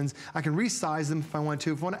positions. I can resize them if I want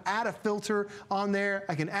to. If I want to add a filter on there,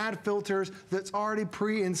 I can add filters that's already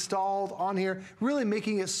pre-installed on here, really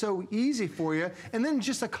making it so easy for you. And then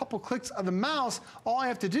just a couple clicks of the mouse, all I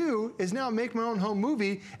have to do is now make my own home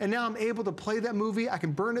movie, and now I'm able to play that movie. I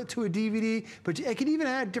can burn it to a DVD, but I can even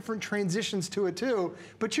add different transitions to it too.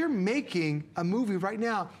 But you're making a movie right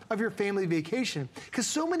now of your family vacation. Because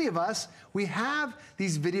so many of us, we have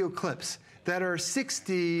these video clips that are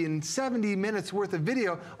 60 and 70 minutes worth of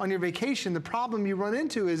video on your vacation. The problem you run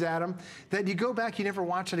into is, Adam, that you go back, you never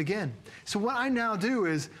watch it again. So what I now do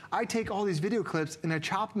is I take all these video clips and I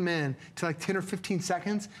chop them in to like 10 or 15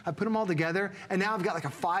 seconds. I put them all together, and now I've got like a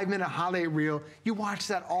 5-minute highlight reel. You watch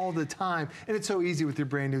that all the time, and it's so easy with your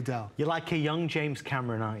brand new Dell. You're like a young James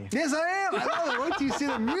Cameron, aren't you? Yes, I am. I love it. Wait till you see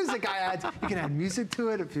the music I add. You can add music to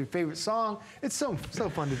it if your favorite song. It's so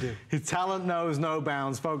fun to do. His talent knows no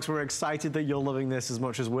bounds, folks. We're excited that you're loving this as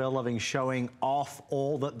much as we're loving showing off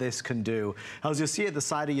all that this can do. As you'll see at the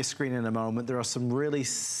side of your screen in a moment, there are some really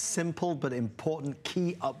simple but important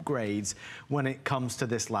key upgrades when it comes to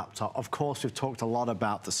this laptop. Of course, we've talked a lot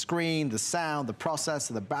about the screen, the sound, the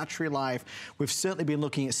processor, the battery life. We've certainly been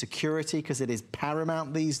looking at security because it is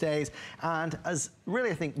paramount these days. And as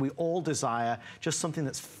really I think we all desire, just something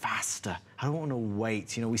that's faster. I don't want to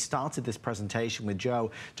wait. You know, we started this presentation with Joe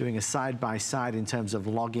doing a side-by-side in terms of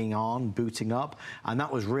logging on, booting up, and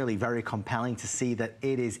that was really very compelling to see that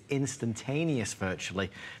it is instantaneous virtually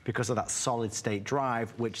because of that solid-state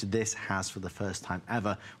drive, which this has for the first time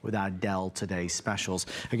ever with our Dell Today specials.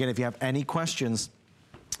 Again, if you have any questions,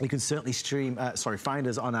 you can certainly find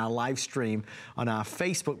us on our live stream on our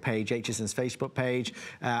Facebook page, HSN's Facebook page.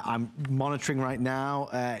 I'm monitoring right now.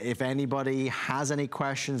 If anybody has any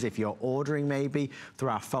questions, if you're ordering maybe through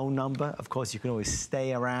our phone number, of course, you can always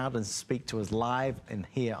stay around and speak to us live and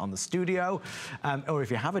here on the studio. Or if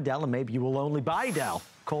you have a Dell and maybe you will only buy Dell,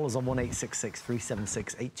 call us on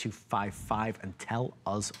 1-866-376-8255 and tell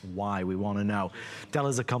us why. We want to know. Dell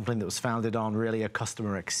is a company that was founded on really a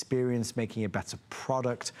customer experience, making a better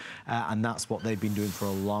product, and that's what they've been doing for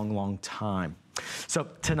a long, long time. So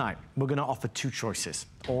tonight, we're going to offer two choices.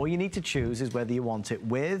 All you need to choose is whether you want it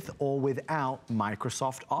with or without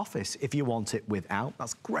Microsoft Office. If you want it without,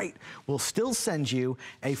 that's great. We'll still send you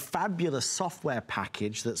a fabulous software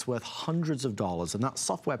package that's worth hundreds of dollars, and that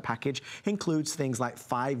software package includes things like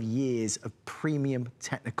 5 years of premium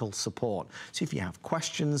technical support. So if you have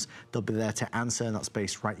questions, they'll be there to answer, and that's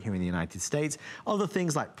based right here in the United States. Other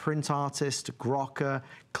things like Print Artist, Grokka,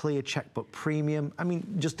 Clear Checkbook Premium. I mean,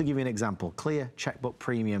 just to give you an example, Clear Checkbook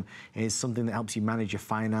Premium is something that helps you manage your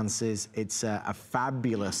finances. It's a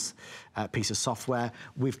fabulous piece of software.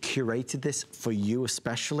 We've curated this for you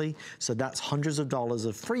especially, so that's hundreds of dollars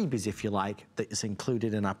of freebies, if you like, that is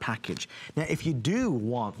included in our package. Now, if you do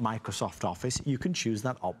want Microsoft Office, you can choose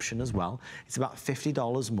that option as well. It's about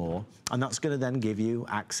 $50 more, and that's going to then give you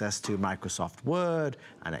access to Microsoft Word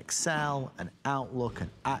and Excel and Outlook and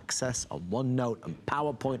Access and OneNote and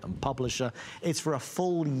PowerPoint and Publisher. It's for a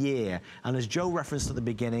full year, and as Joe referenced at the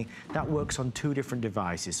beginning, that works on 2 different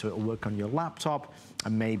devices. So it'll work on your laptop,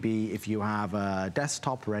 and maybe if you have a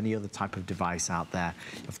desktop or any other type of device out there,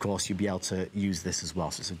 of course, you'll be able to use this as well.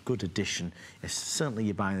 So it's a good addition. If certainly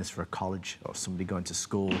you're buying this for a college or somebody going to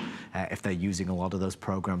school, if they're using a lot of those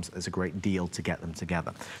programs, there's a great deal to get them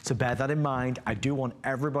together. So bear that in mind. I do want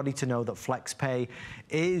everybody to know that FlexPay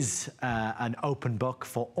is an open book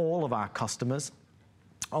for all of our customers,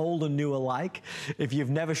 old and new alike. If you've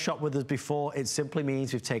never shopped with us before, it simply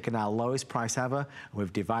means we've taken our lowest price ever and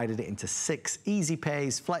we've divided it into 6 easy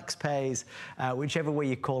pays, flex pays, whichever way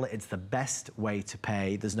you call it, it's the best way to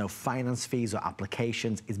pay. There's no finance fees or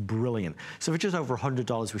applications. It's brilliant. So for just over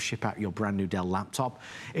 $100, we ship out your brand new Dell laptop.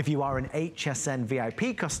 If you are an HSN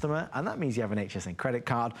VIP customer, and that means you have an HSN credit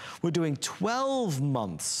card, we're doing 12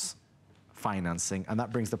 months financing, and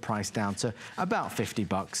that brings the price down to about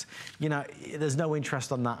 $50. You know, there's no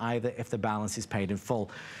interest on that either if the balance is paid in full.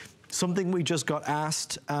 Something we just got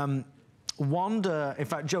asked, Wanda, in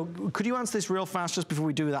fact, Joe, could you answer this real fast just before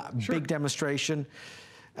we do that big demonstration?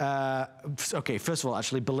 Okay, first of all,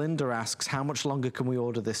 actually, Belinda asks, how much longer can we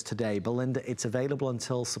order this today? Belinda, it's available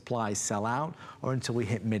until supplies sell out or until we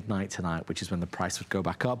hit midnight tonight, which is when the price would go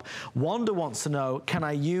back up. Wanda wants to know, can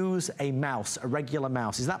I use a mouse, a regular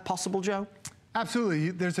mouse? Is that possible, Joe?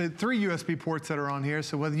 Absolutely. There's 3 USB ports that are on here.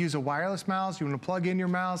 So whether you use a wireless mouse, you want to plug in your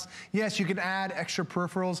mouse, yes, you can add extra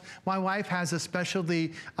peripherals. My wife has a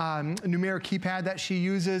specialty numeric keypad that she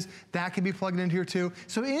uses. That can be plugged into here too.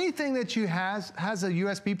 So anything that you has a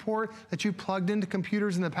USB port that you plugged into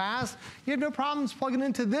computers in the past, you have no problems plugging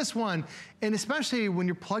into this one. And especially when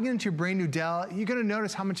you're plugging into your brand new Dell, you're going to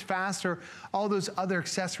notice how much faster all those other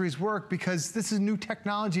accessories work because this is new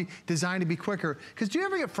technology designed to be quicker. Because do you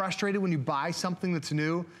ever get frustrated when you buy something that's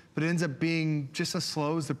new, but it ends up being just as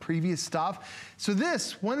slow as the previous stuff? So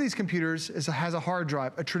one of these computers has a hard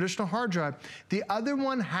drive, a traditional hard drive. The other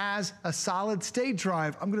one has a solid state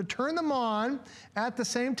drive. I'm going to turn them on at the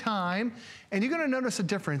same time, and you're going to notice a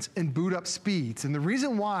difference in boot up speeds. And the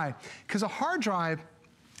reason why, because a hard drive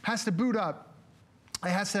has to boot up. It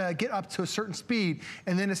has to get up to a certain speed,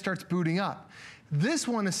 and then it starts booting up. This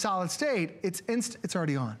one is solid state. It's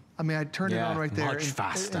already on. I mean, I turned it on right there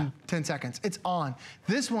in 10 seconds. It's on.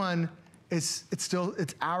 This one it's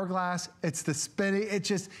hourglass. It's the spinning.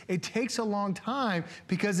 It takes a long time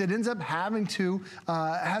because it ends up having to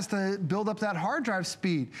has to build up that hard drive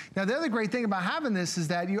speed. Now, the other great thing about having this is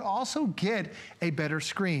that you also get a better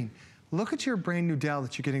screen. Look at your brand new Dell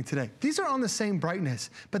that you're getting today. These are on the same brightness,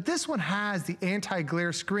 but this one has the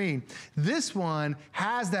anti-glare screen. This one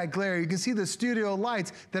has that glare. You can see the studio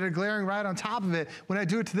lights that are glaring right on top of it. When I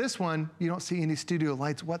do it to this one, you don't see any studio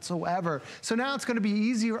lights whatsoever. So now it's gonna be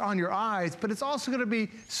easier on your eyes, but it's also gonna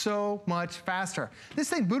be so much faster. This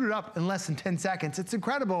thing booted up in less than 10 seconds. It's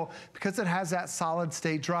incredible because it has that solid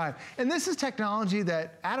state drive. And this is technology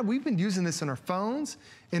that, Adam, we've been using this in our phones,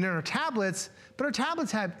 And in our tablets, but our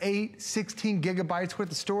tablets have 8, 16 gigabytes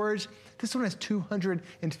worth of storage. This one has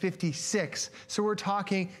 256. So we're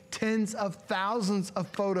talking tens of thousands of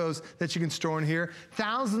photos that you can store in here,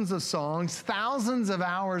 thousands of songs, thousands of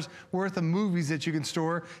hours worth of movies that you can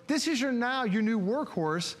store. This is your new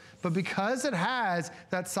workhorse, but because it has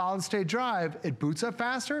that solid state drive, it boots up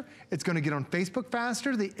faster, it's gonna get on Facebook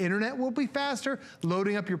faster, the internet will be faster,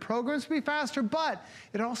 loading up your programs will be faster, but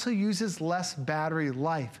it also uses less battery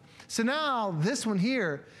life. So now this one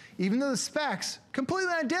here, even though the specs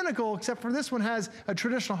completely identical, except for this one has a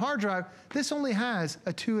traditional hard drive, this only has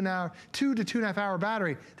a 2 to 2.5 hour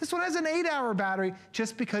battery. This one has an 8-hour battery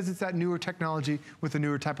just because it's that newer technology with a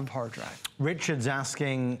newer type of hard drive. Richard's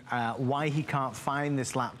asking why he can't find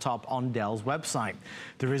this laptop on Dell's website.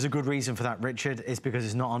 There is a good reason for that, Richard. It's because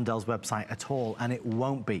it's not on Dell's website at all, and it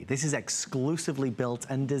won't be. This is exclusively built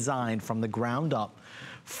and designed from the ground up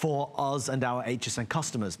for us and our HSN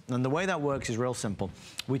customers. And the way that works is real simple.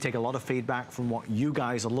 We take a lot of feedback from what you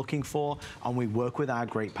guys are looking for, and we work with our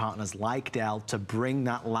great partners like Dell to bring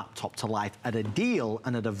that laptop to life at a deal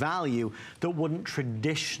and at a value that wouldn't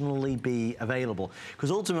traditionally be available.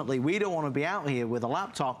 Because ultimately, we don't want to be out here with a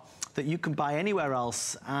laptop that you can buy anywhere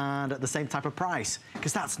else and at the same type of price,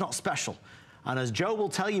 because that's not special. And as Joe will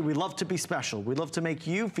tell you, we love to be special. We love to make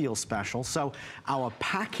you feel special. So our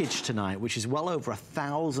package tonight, which is well over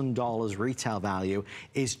 $1,000 retail value,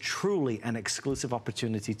 is truly an exclusive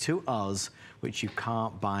opportunity to us, which you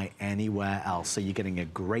can't buy anywhere else. So you're getting a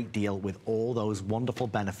great deal with all those wonderful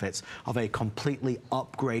benefits of a completely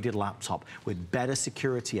upgraded laptop with better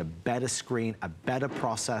security, a better screen, a better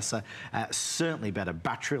processor, certainly better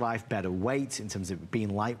battery life, better weight in terms of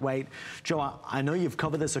being lightweight. Joe, I know you've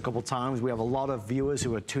covered this a couple times. We have a lot of viewers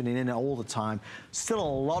who are tuning in all the time. Still a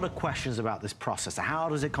lot of questions about this processor. How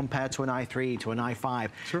does it compare to an i3, to an i5?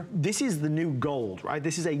 Sure. This is the new gold, right?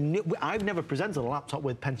 This is a new, I've never presented a laptop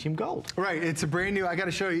with Pentium Gold. Right, it's a brand new, I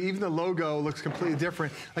gotta show you, even the logo looks completely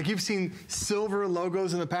different. Like you've seen silver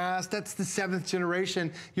logos in the past, that's the 7th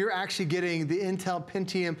generation. You're actually getting the Intel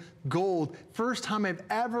Pentium Gold. First time I've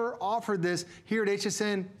ever offered this here at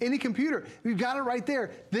HSN, any computer. We've got it right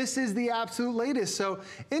there. This is the absolute latest. So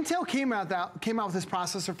Intel came out with this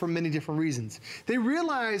processor for many different reasons. They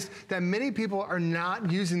realized that many people are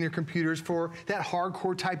not using their computers for that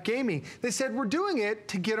hardcore type gaming. They said, we're doing it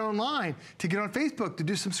to get online, to get on Facebook, to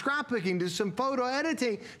do some scrapbooking, do some photo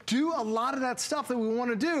editing, do a lot of that stuff that we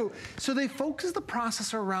want to do. So they focused the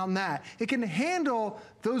processor around that. It can handle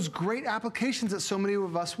those great applications that so many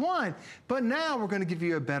of us want, but now we're going to give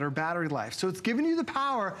you a better battery life. So it's giving you the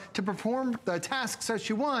power to perform the tasks that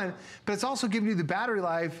you want, but it's also giving you the battery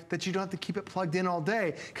life that you don't have to keep it plugged in all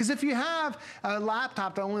day. Because if you have a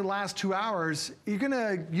laptop that only lasts 2 hours, you're going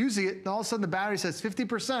to use it, and all of a sudden the battery says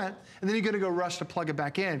 50%, and then you're going to go rush to plug it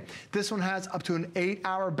back in. This one has up to an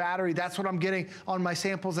 8-hour battery. That's what I'm getting on my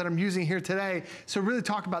samples that I'm using here today. So really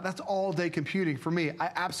talk about, that's all day computing for me.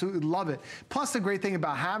 I absolutely love it. Plus the great thing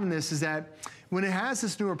about having this is that when it has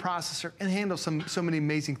this newer processor, it handles so many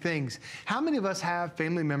amazing things. How many of us have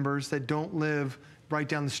family members that don't live right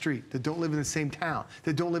down the street, that don't live in the same town,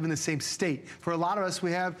 that don't live in the same state? For a lot of us,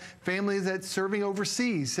 we have families that's serving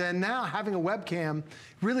overseas, and now having a webcam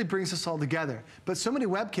really brings us all together. But so many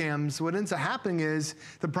webcams, what ends up happening is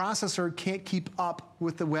the processor can't keep up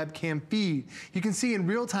with the webcam feed. You can see in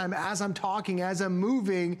real time, as I'm talking, as I'm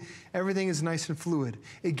moving, everything is nice and fluid.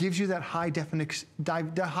 It gives you that high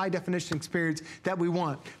definition experience that we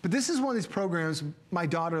want. But this is one of these programs, my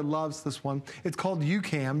daughter loves this one. It's called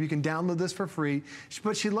UCam. You can download this for free.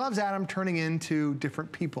 But she loves, Adam, turning into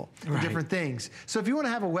different people, right, different things. So if you want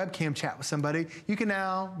to have a webcam chat with somebody, you can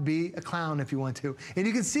now be a clown if you want to. And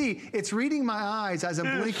you can see it's reading my eyes as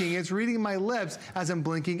I'm blinking. It's reading my lips as I'm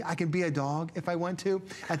blinking. I can be a dog if I want to.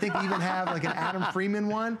 I think we even have like an Adam Freeman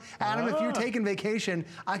one. Adam, if you're taking vacation,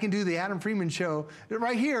 I can do the Adam Freeman show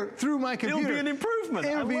right here through my computer. It'll be an improvement.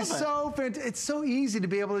 It'll be so fantastic. It's so easy to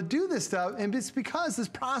be able to do this stuff, and it's because this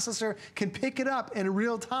processor can pick it up in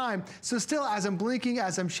real time. So still, as I'm blinking,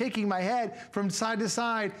 as I'm shaking my head from side to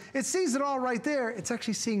side, it sees it all right there. It's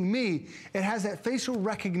actually seeing me. It has that facial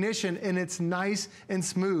recognition, and it's nice and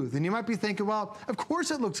smooth. And you might be thinking, well, of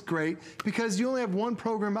course it looks great because you only have one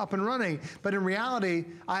program up and running. But in reality,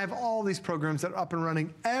 I have all these programs that are up and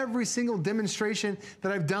running. Every single demonstration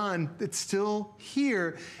that I've done, it's still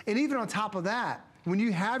here. And even on top of that, when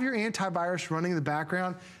you have your antivirus running in the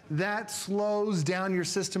background, that slows down your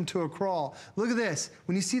system to a crawl. Look at this.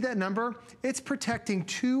 When you see that number, it's protecting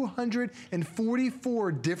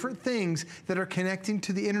 244 different things that are connecting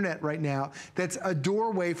to the internet right now. That's a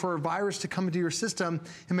doorway for a virus to come into your system.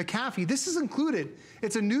 And McAfee, this is included.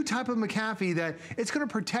 It's a new type of McAfee that it's going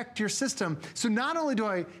to protect your system. So not only do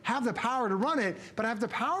I have the power to run it, but I have the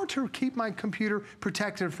power to keep my computer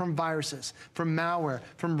protected from viruses, from malware,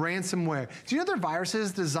 from ransomware. Do you know there are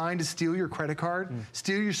viruses designed to steal your credit card,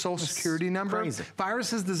 steal your social security number? Crazy.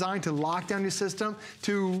 Viruses designed to lock down your system,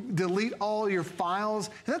 to delete all your files.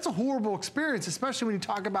 And that's a horrible experience, especially when you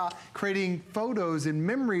talk about creating photos and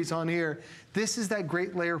memories on here. This is that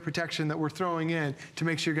great layer of protection that we're throwing in to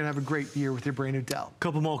make sure you're gonna have a great year with your brand new Dell.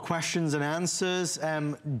 Couple more questions and answers.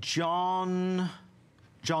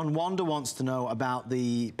 John Wanda wants to know about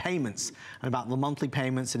the payments and about the monthly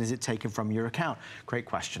payments, and is it taken from your account? Great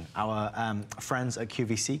question. Our friends at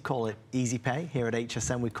QVC call it Easy Pay. Here at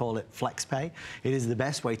HSN, we call it Flex Pay. It is the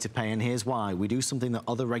best way to pay, and here's why. We do something that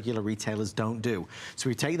other regular retailers don't do. So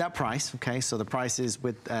we take that price, okay? So the price is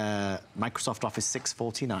with Microsoft Office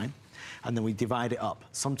 $649. And then we divide it up,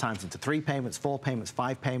 sometimes into 3 payments, 4 payments,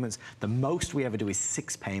 5 payments. The most we ever do is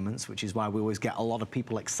 6 payments, which is why we always get a lot of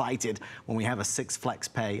people excited when we have a 6 flex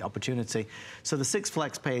pay opportunity. So the 6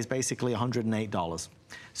 flex pay is basically $108.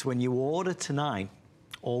 So when you order tonight,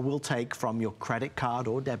 all we'll take from your credit card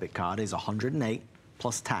or debit card is $108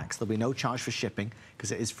 plus tax. There'll be no charge for shipping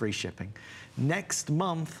because it is free shipping. Next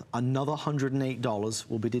month, another $108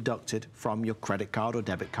 will be deducted from your credit card or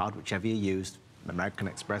debit card, whichever you used. American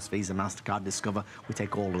Express, Visa, MasterCard, Discover, we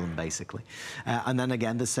take all of them basically. And then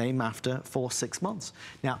again, the same for 6 months.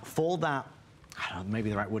 Now, for that, I don't know, maybe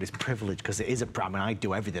the right word is privilege, because it is I mean, I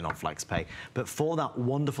do everything on FlexPay, but for that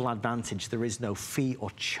wonderful advantage, there is no fee or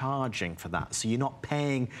charging for that. So you're not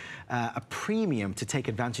paying a premium to take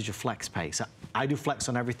advantage of FlexPay. So I do Flex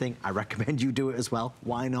on everything. I recommend you do it as well.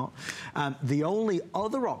 Why not? The only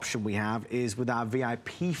other option we have is with our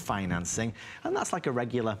VIP financing, and that's like a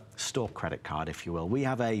regular store credit card, if you will. We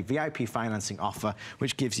have a VIP financing offer,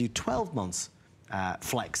 which gives you 12 months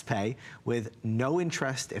Flex Pay with no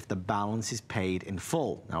interest if the balance is paid in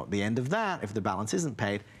full. Now, at the end of that, if the balance isn't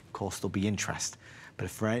paid, of course, there'll be interest. But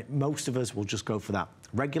for most of us, we'll just go for that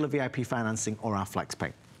regular VIP financing or our Flex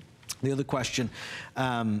Pay. The other question,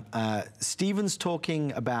 Stephen's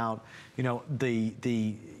talking about, you know,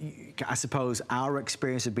 I suppose our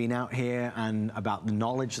experience of being out here and about the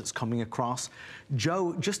knowledge that's coming across.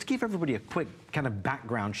 Joe, just to give everybody a quick kind of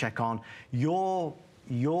background check on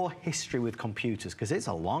your history with computers, because it's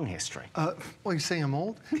a long history. Well, you're saying I'm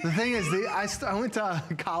old? The thing is, I went to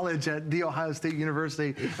college at The Ohio State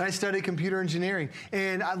University, and I studied computer engineering,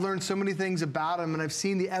 and I've learned so many things about them, and I've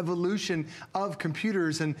seen the evolution of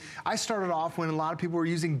computers, and I started off when a lot of people were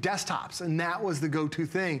using desktops, and that was the go-to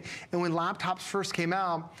thing. And when laptops first came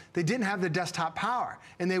out, they didn't have the desktop power,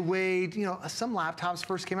 and they weighed, you know, some laptops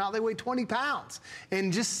first came out, they weighed 20 pounds.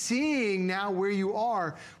 And just seeing now where you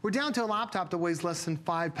are, we're down to a laptop that weighs less than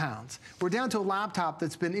 5 pounds. We're down to a laptop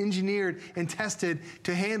that's been engineered and tested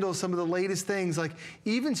to handle some of the latest things, like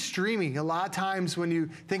even streaming. A lot of times when you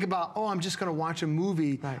think about, oh, I'm just gonna watch a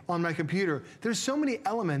movie on my computer, there's so many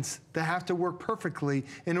elements that have to work perfectly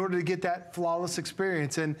in order to get that flawless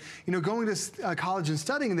experience. And you know, going to college and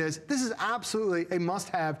studying this is absolutely a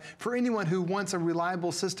must-have for anyone who wants a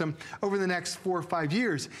reliable system over the next 4 or 5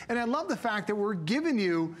 years. And I love the fact that we're giving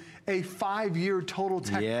you a 5-year total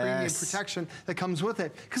tech premium protection that comes with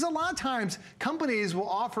it. Because a lot of times, companies will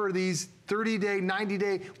offer these 30-day,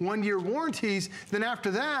 90-day, 1-year warranties. Then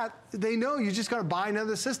after that, they know you just got to buy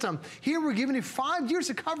another system. Here, we're giving you 5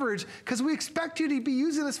 years of coverage because we expect you to be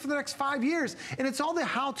using this for the next 5 years. And it's all the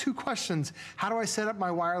how-to questions. How do I set up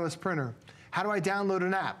my wireless printer? How do I download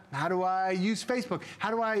an app? How do I use Facebook?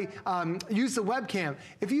 How do I use the webcam?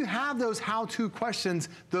 If you have those how-to questions,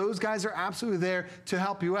 those guys are absolutely there to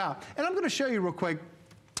help you out. And I'm gonna show you real quick,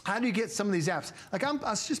 how do you get some of these apps? Like I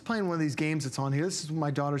was just playing one of these games that's on here. This is my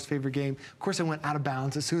daughter's favorite game. Of course, I went out of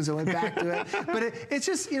bounds as soon as I went back to it. But it's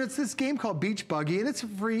just, you know, it's this game called Beach Buggy, and it's a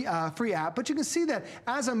free app. But you can see that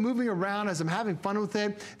as I'm moving around, as I'm having fun with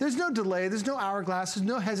it, there's no delay, there's no hourglass, there's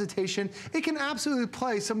no hesitation. It can absolutely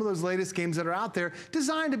play some of those latest games that are out there,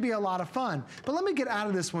 designed to be a lot of fun. But let me get out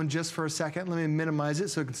of this one just for a second. Let me minimize it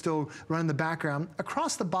so it can still run in the background.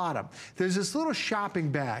 Across the bottom, there's this little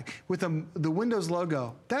shopping bag with the Windows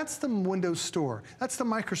logo. That's the Windows Store. That's the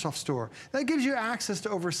Microsoft Store. That gives you access to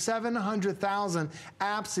over 700,000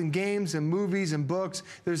 apps and games and movies and books.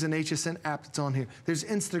 There's an HSN app that's on here. There's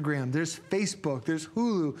Instagram, there's Facebook, there's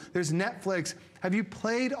Hulu, there's Netflix. Have you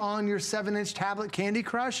played on your 7-inch tablet Candy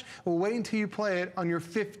Crush? Well, wait until you play it on your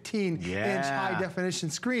 15-inch high-definition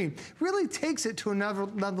screen. Really takes it to another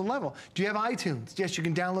level. Do you have iTunes? Yes, you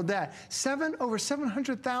can download that. Over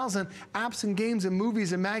 700,000 apps and games and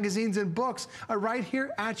movies and magazines and books are right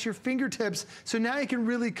here at your fingertips. So now you can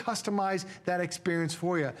really customize that experience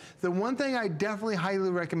for you. The one thing I definitely highly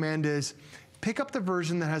recommend is pick up the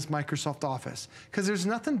version that has Microsoft Office, because there's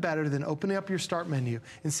nothing better than opening up your start menu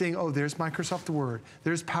and seeing, oh, there's Microsoft Word,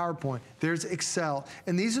 there's PowerPoint, there's Excel,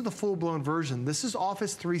 and these are the full-blown version. This is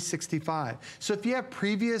Office 365. So if you have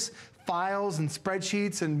previous files and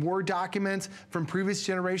spreadsheets and Word documents from previous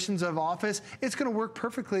generations of Office, it's going to work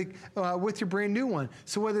perfectly with your brand new one.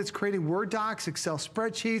 So whether it's creating Word docs, Excel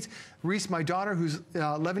spreadsheets, Reese, my daughter, who's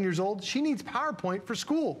 11 years old, she needs PowerPoint for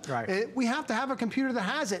school. Right. We have to have a computer that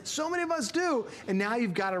has it. So many of us do, and now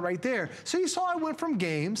you've got it right there. So you saw I went from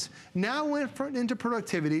games, now went into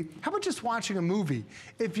productivity. How about just watching a movie?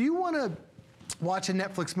 If you want to watch a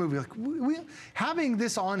Netflix movie. Like having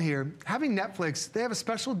this on here, having Netflix, they have a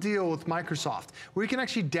special deal with Microsoft where you can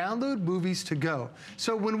actually download movies to go.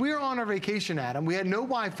 So when we were on our vacation, Adam, we had no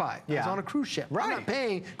Wi-Fi. I was on a cruise ship. I'm not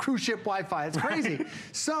paying cruise ship Wi-Fi. It's crazy.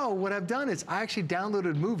 So what I've done is I actually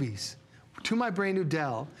downloaded movies to my brand new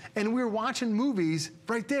Dell, and we were watching movies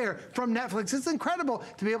right there from Netflix. It's incredible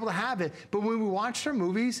to be able to have it. But when we watched our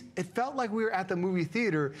movies, it felt like we were at the movie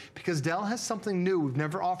theater, because Dell has something new we've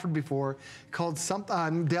never offered before called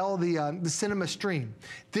Dell the Cinema Stream.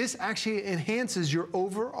 This actually enhances your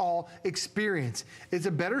overall experience. It's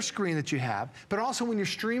a better screen that you have, but also when you're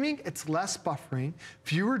streaming, it's less buffering,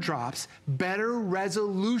 fewer drops, better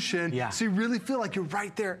resolution, so you really feel like you're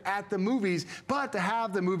right there at the movies. But to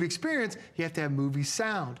have the movie experience, you have to have movie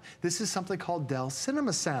sound. This is something called Dell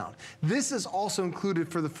Cinema Sound. This is also included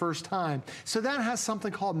for the first time. So that has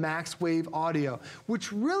something called Max Wave Audio,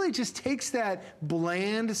 which really just takes that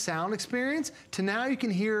bland sound experience to now you can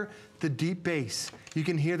hear the deep bass. You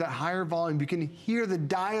can hear that higher volume. You can hear the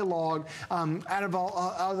dialogue out of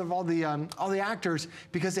all the actors,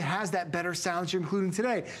 because it has that better sounds you're including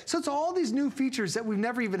today. So it's all these new features that we've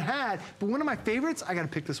never even had. But one of my favorites, I got to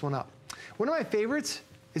pick this one up. One of my favorites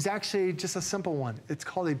is actually just a simple one. It's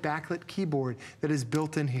called a backlit keyboard that is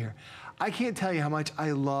built in here. I can't tell you how much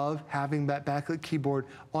I love having that backlit keyboard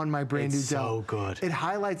on my brand new Dell. It's so good. It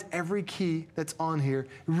highlights every key that's on here.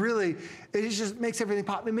 Really, it just makes everything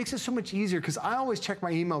pop. It makes it so much easier, because I always check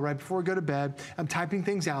my email right before I go to bed. I'm typing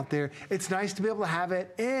things out there. It's nice to be able to have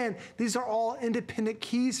it, and these are all independent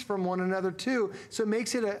keys from one another too, so it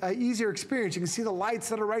makes it an easier experience. You can see the lights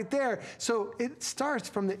that are right there. So it starts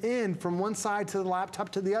from the end, from one side to the laptop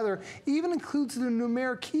to the other. Even includes the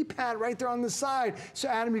numeric keypad right there on the side. So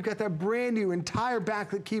Adam, you've got that brand new entire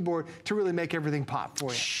backlit keyboard to really make everything pop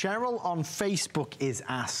for you. Cheryl on Facebook is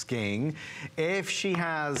asking if she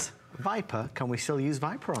has Viper, can we still use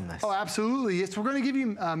Viper on this? Oh, absolutely. Yes, we're going to give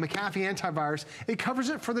you McAfee antivirus. It covers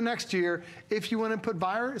it for the next year. If you want to put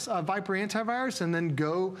Viper antivirus and then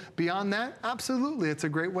go beyond that, absolutely. It's a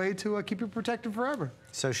great way to keep you protected forever.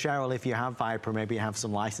 So Cheryl, if you have Viper, maybe you have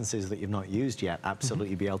some licenses that you've not used yet,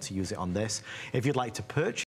 absolutely be able to use it on this. If you'd like to purchase